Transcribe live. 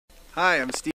Hi,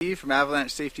 I'm Steve from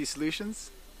Avalanche Safety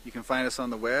Solutions. You can find us on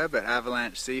the web at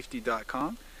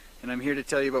avalanchesafety.com, and I'm here to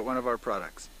tell you about one of our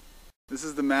products. This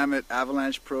is the Mammut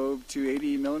Avalanche Probe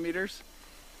 280 millimeters.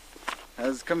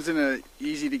 It comes in a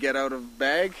easy to get out of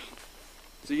bag,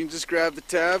 so you can just grab the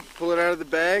tab, pull it out of the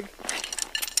bag,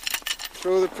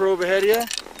 throw the probe ahead of you.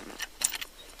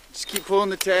 Just keep pulling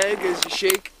the tag as you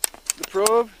shake the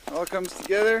probe. It all comes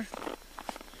together.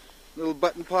 Little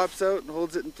button pops out and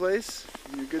holds it in place,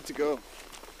 and you're good to go.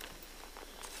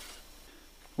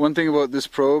 One thing about this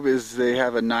probe is they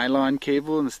have a nylon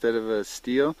cable instead of a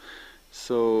steel,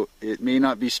 so it may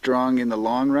not be strong in the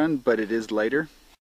long run, but it is lighter.